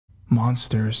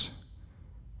Monsters.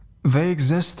 They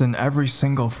exist in every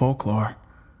single folklore.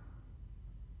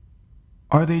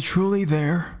 Are they truly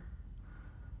there?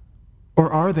 Or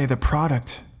are they the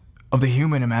product of the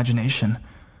human imagination,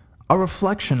 a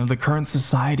reflection of the current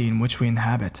society in which we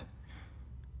inhabit?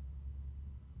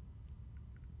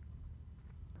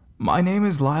 My name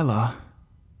is Lila.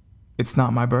 It's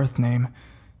not my birth name.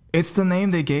 It's the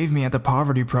name they gave me at the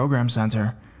Poverty Program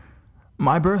Center.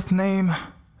 My birth name,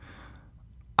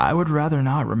 I would rather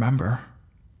not remember.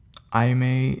 I am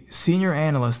a senior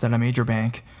analyst at a major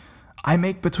bank. I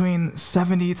make between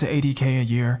 70 to 80K a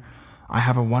year. I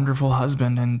have a wonderful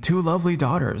husband and 2 lovely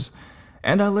daughters.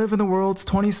 And I live in the world's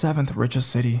 27th richest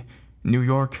city, New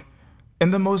York, in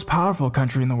the most powerful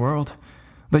country in the world,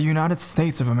 the United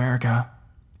States of America.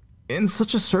 In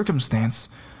such a circumstance,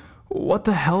 what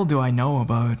the hell do I know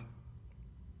about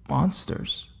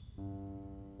monsters?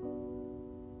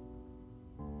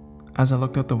 As I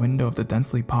looked out the window of the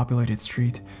densely populated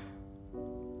street,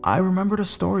 I remembered a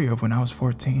story of when I was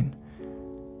 14.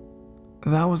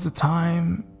 That was the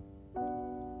time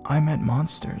I met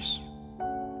monsters.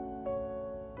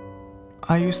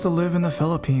 I used to live in the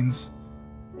Philippines,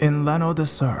 in Lanao de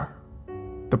Sur,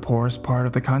 the poorest part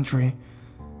of the country.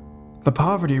 The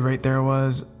poverty rate there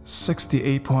was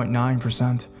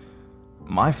 68.9%.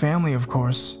 My family, of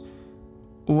course,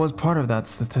 was part of that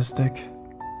statistic.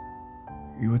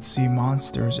 You would see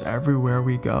monsters everywhere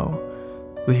we go.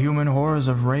 The human horrors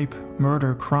of rape,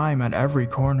 murder, crime at every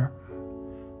corner.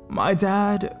 My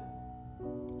dad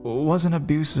was an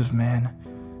abusive man.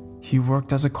 He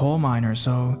worked as a coal miner,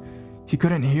 so he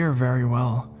couldn't hear very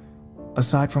well.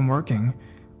 Aside from working,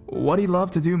 what he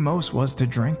loved to do most was to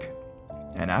drink.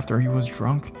 And after he was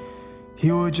drunk,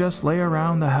 he would just lay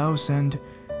around the house, and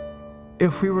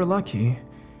if we were lucky,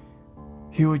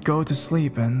 he would go to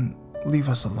sleep and leave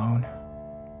us alone.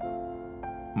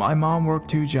 My mom worked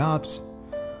 2 jobs,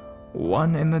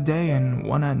 one in the day and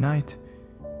one at night.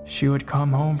 She would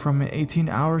come home from an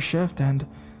 18-hour shift, and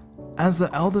as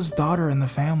the eldest daughter in the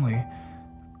family,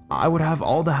 I would have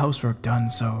all the housework done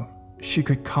so she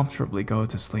could comfortably go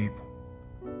to sleep.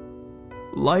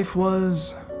 Life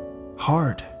was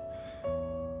hard,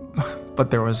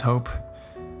 but there was hope.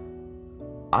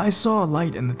 I saw a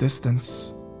light in the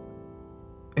distance.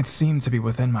 It seemed to be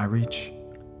within my reach.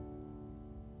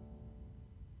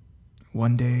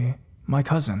 One day, my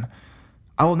cousin,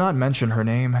 I will not mention her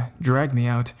name, dragged me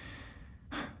out.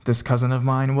 This cousin of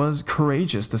mine was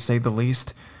courageous, to say the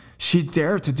least. She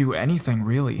dared to do anything,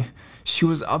 really. She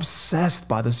was obsessed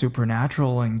by the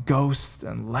supernatural and ghosts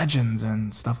and legends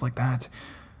and stuff like that.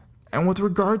 And with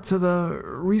regard to the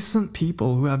recent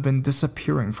people who have been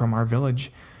disappearing from our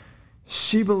village,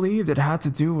 she believed it had to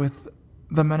do with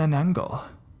the Manananggal.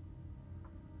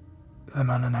 The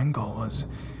Manananggal was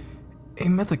a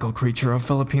mythical creature of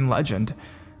Philippine legend.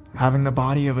 Having the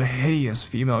body of a hideous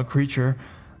female creature,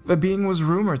 the being was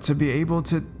rumored to be able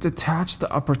to detach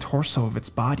the upper torso of its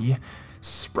body,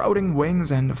 sprouting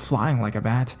wings and flying like a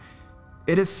bat.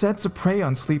 It is said to prey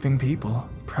on sleeping people,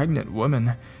 pregnant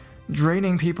women,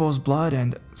 draining people's blood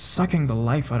and sucking the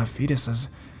life out of fetuses.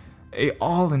 A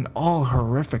all-in-all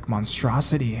horrific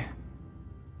monstrosity.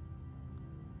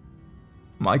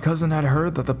 My cousin had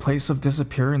heard that the place of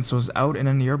disappearance was out in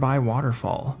a nearby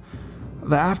waterfall.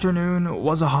 The afternoon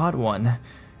was a hot one,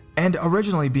 and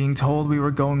originally being told we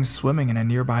were going swimming in a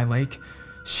nearby lake,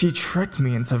 she tricked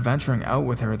me into venturing out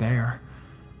with her there.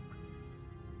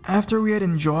 After we had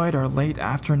enjoyed our late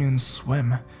afternoon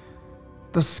swim,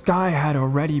 the sky had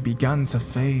already begun to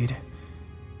fade.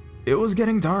 It was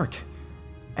getting dark,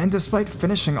 and despite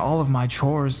finishing all of my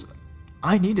chores,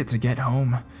 I needed to get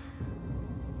home.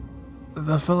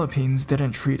 The Philippines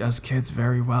didn't treat us kids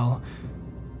very well,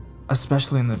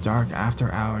 especially in the dark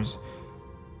after hours.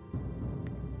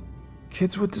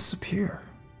 Kids would disappear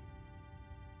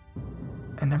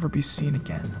and never be seen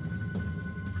again,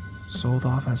 sold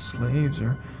off as slaves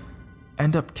or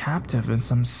end up captive in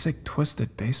some sick,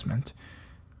 twisted basement.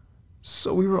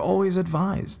 So we were always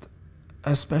advised,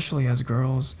 especially as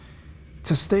girls,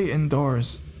 to stay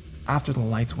indoors after the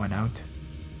lights went out.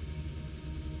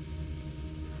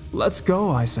 "Let's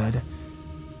go," I said.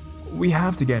 "We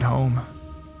have to get home.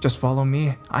 Just follow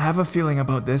me. I have a feeling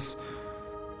about this."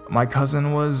 My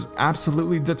cousin was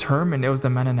absolutely determined it was the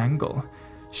Manananggal.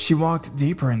 She walked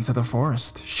deeper into the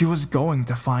forest. She was going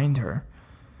to find her.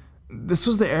 This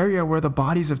was the area where the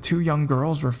bodies of 2 young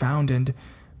girls were found, and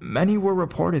many were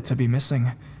reported to be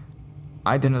missing.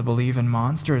 I didn't believe in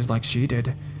monsters like she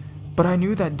did, but I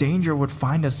knew that danger would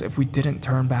find us if we didn't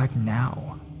turn back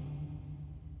now.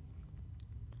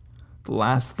 The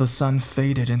last of the sun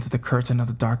faded into the curtain of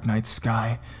the dark night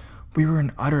sky. We were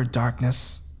in utter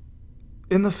darkness.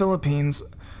 In the Philippines,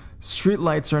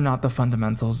 streetlights are not the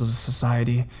fundamentals of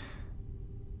society,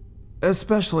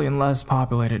 especially in less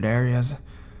populated areas,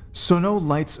 so no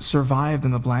lights survived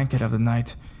in the blanket of the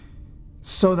night.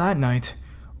 So that night,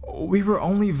 we were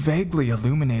only vaguely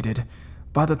illuminated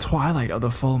by the twilight of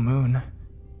the full moon.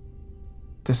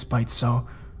 Despite so,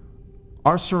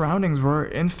 our surroundings were,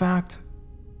 in fact,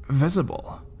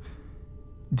 visible.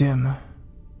 Dim,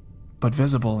 but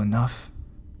visible enough.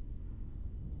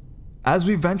 As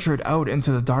we ventured out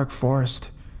into the dark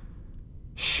forest,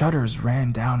 shudders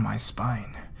ran down my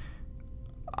spine.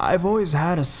 I've always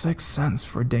had a sixth sense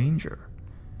for danger.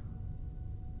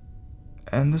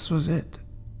 And this was it.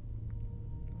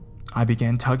 I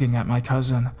began tugging at my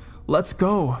cousin. "Let's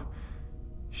go!"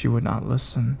 She would not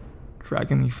listen,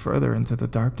 dragging me further into the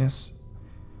darkness.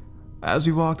 As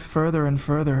we walked further and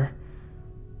further,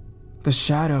 the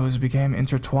shadows became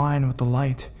intertwined with the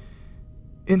light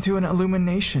into an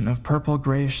illumination of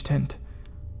purple-grayish tint.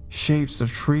 Shapes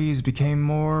of trees became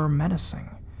more menacing,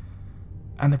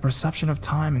 and the perception of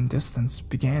time and distance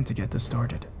began to get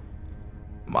distorted.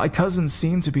 My cousin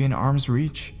seemed to be in arm's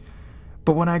reach,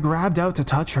 but when I grabbed out to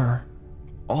touch her,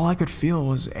 all I could feel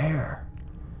was air.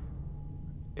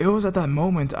 It was at that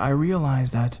moment I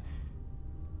realized that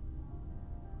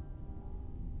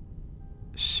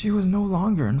she was no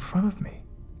longer in front of me.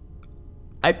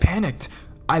 I panicked.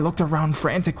 I looked around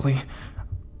frantically.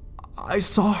 I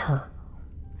saw her.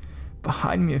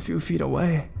 Behind me a few feet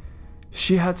away.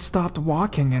 She had stopped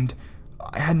walking and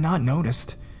I had not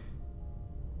noticed.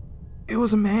 It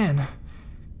was a man.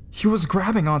 He was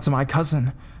grabbing onto my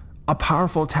cousin, a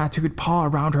powerful tattooed paw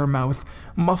around her mouth,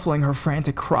 muffling her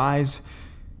frantic cries.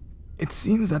 It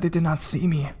seems that they did not see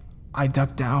me. I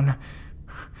ducked down.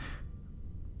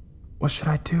 What should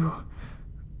I do?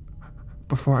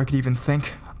 Before I could even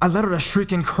think, I let out a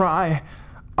shrieking cry.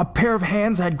 A pair of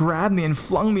hands had grabbed me and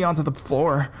flung me onto the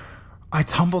floor. I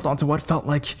tumbled onto what felt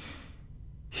like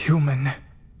human.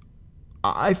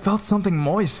 I felt something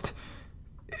moist.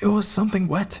 It was something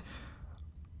wet.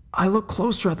 I looked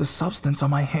closer at the substance on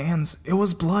my hands. It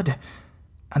was blood.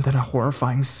 And then a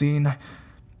horrifying scene.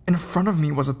 In front of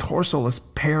me was a torso-less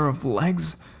pair of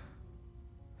legs.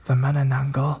 The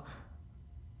Manananggal.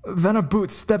 Then a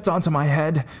boot stepped onto my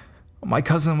head. My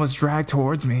cousin was dragged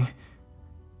towards me.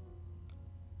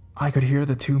 I could hear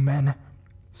the two men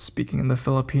speaking in the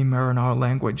Philippine Maranao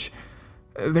language.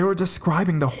 They were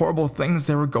describing the horrible things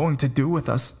they were going to do with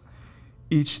us.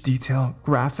 Each detail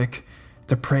graphic,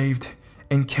 depraved,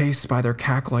 encased by their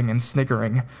cackling and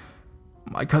sniggering.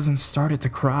 My cousin started to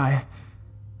cry.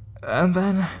 And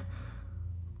then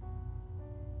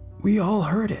we all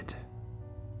heard it.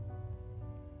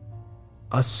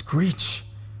 A screech.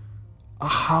 A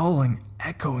howling,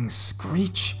 echoing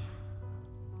screech.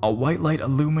 A white light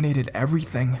illuminated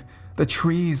everything. The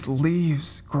trees,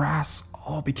 leaves, grass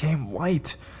all became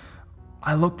white.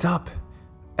 I looked up.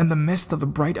 In the midst of the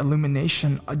bright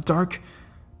illumination, a dark,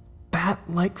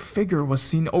 bat-like figure was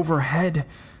seen overhead.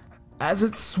 As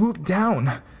it swooped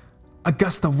down, a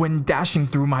gust of wind dashing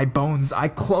through my bones, I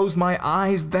closed my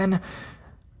eyes, then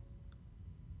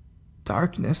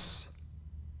darkness.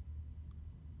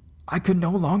 I could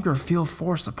no longer feel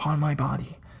force upon my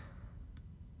body.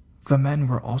 The men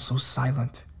were also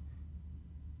silent.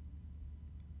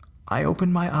 I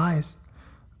opened my eyes.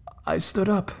 I stood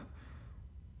up.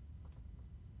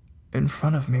 In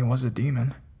front of me was a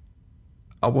demon.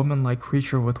 A woman-like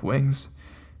creature with wings,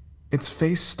 its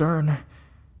face stern.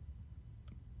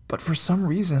 But for some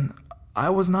reason, I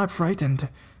was not frightened.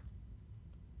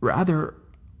 Rather,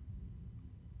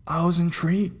 I was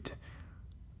intrigued.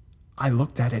 I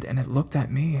looked at it and it looked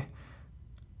at me.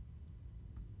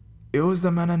 It was the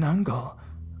Manananggal.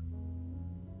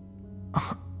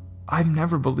 I've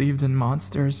never believed in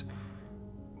monsters,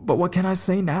 but what can I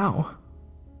say now?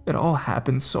 It all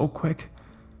happened so quick.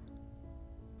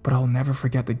 But I'll never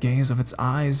forget the gaze of its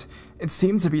eyes. It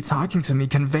seemed to be talking to me,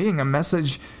 conveying a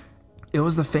message. It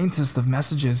was the faintest of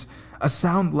messages, a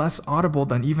sound less audible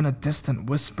than even a distant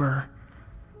whisper.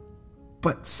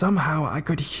 But somehow I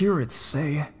could hear it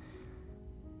say,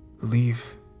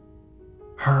 "Leave.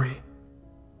 Hurry."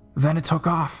 Then it took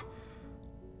off.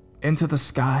 Into the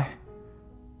sky.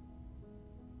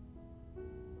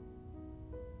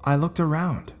 I looked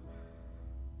around.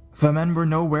 The men were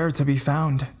nowhere to be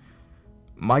found.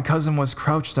 My cousin was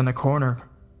crouched in a corner,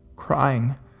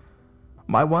 crying.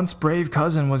 My once brave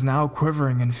cousin was now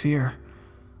quivering in fear.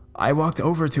 I walked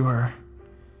over to her.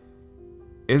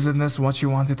 "Isn't this what you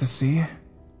wanted to see?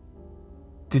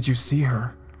 Did you see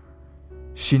her?"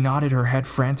 She nodded her head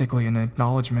frantically in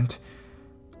acknowledgement.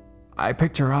 I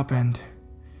picked her up and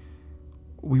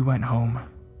we went home.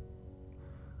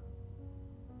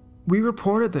 We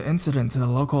reported the incident to the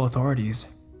local authorities.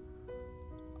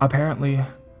 Apparently,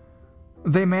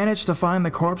 they managed to find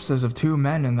the corpses of 2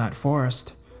 men in that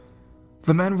forest.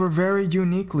 The men were very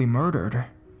uniquely murdered.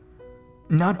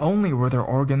 Not only were their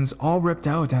organs all ripped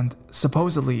out and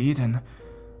supposedly eaten,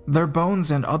 their bones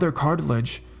and other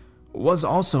cartilage was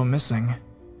also missing.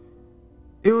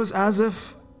 It was as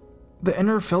if the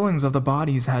inner fillings of the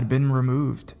bodies had been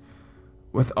removed,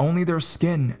 with only their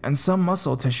skin and some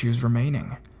muscle tissues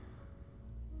remaining.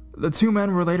 The 2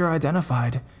 men were later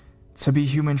identified to be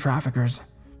human traffickers,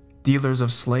 dealers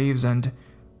of slaves, and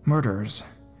murderers.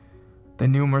 The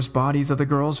numerous bodies of the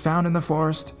girls found in the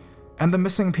forest and the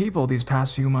missing people these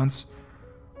past few months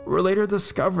were later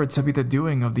discovered to be the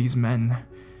doing of these men.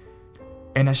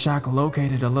 In a shack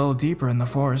located a little deeper in the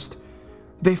forest,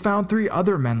 they found 3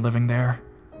 other men living there,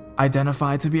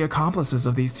 identified to be accomplices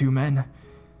of these 2 men.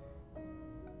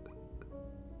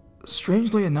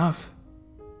 Strangely enough,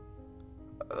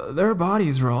 their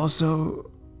bodies were also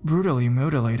brutally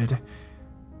mutilated,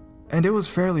 and it was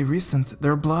fairly recent,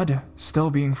 their blood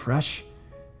still being fresh.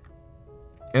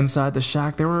 Inside the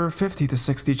shack, there were 50 to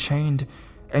 60 chained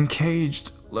and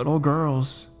caged little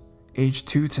girls, aged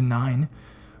 2 to 9,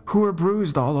 who were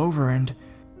bruised all over and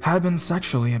had been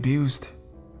sexually abused.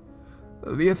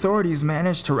 The authorities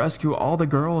managed to rescue all the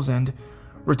girls and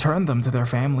return them to their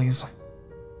families.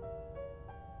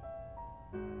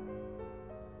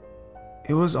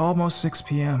 It was almost 6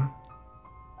 p.m.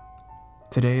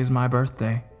 Today is my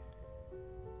birthday.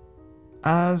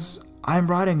 As I'm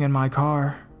riding in my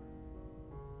car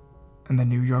in the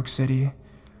New York City,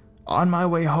 on my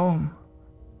way home,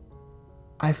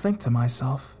 I think to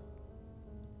myself,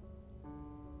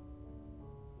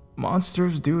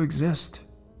 monsters do exist.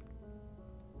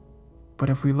 But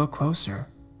if we look closer,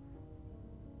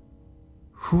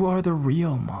 who are the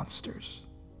real monsters?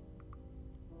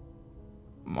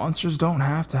 Monsters don't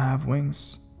have to have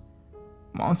wings.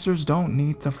 Monsters don't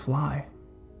need to fly.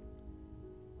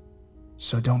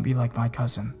 So don't be like my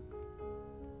cousin.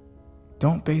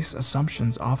 Don't base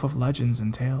assumptions off of legends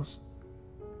and tales.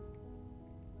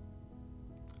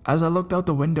 As I looked out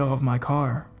the window of my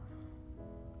car,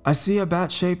 I see a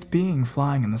bat-shaped being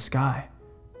flying in the sky.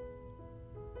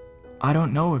 I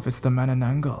don't know if it's the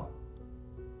Manananggal.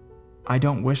 I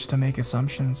don't wish to make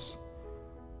assumptions.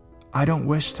 I don't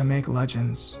wish to make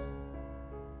legends.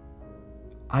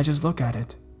 I just look at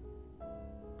it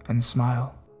and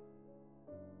smile.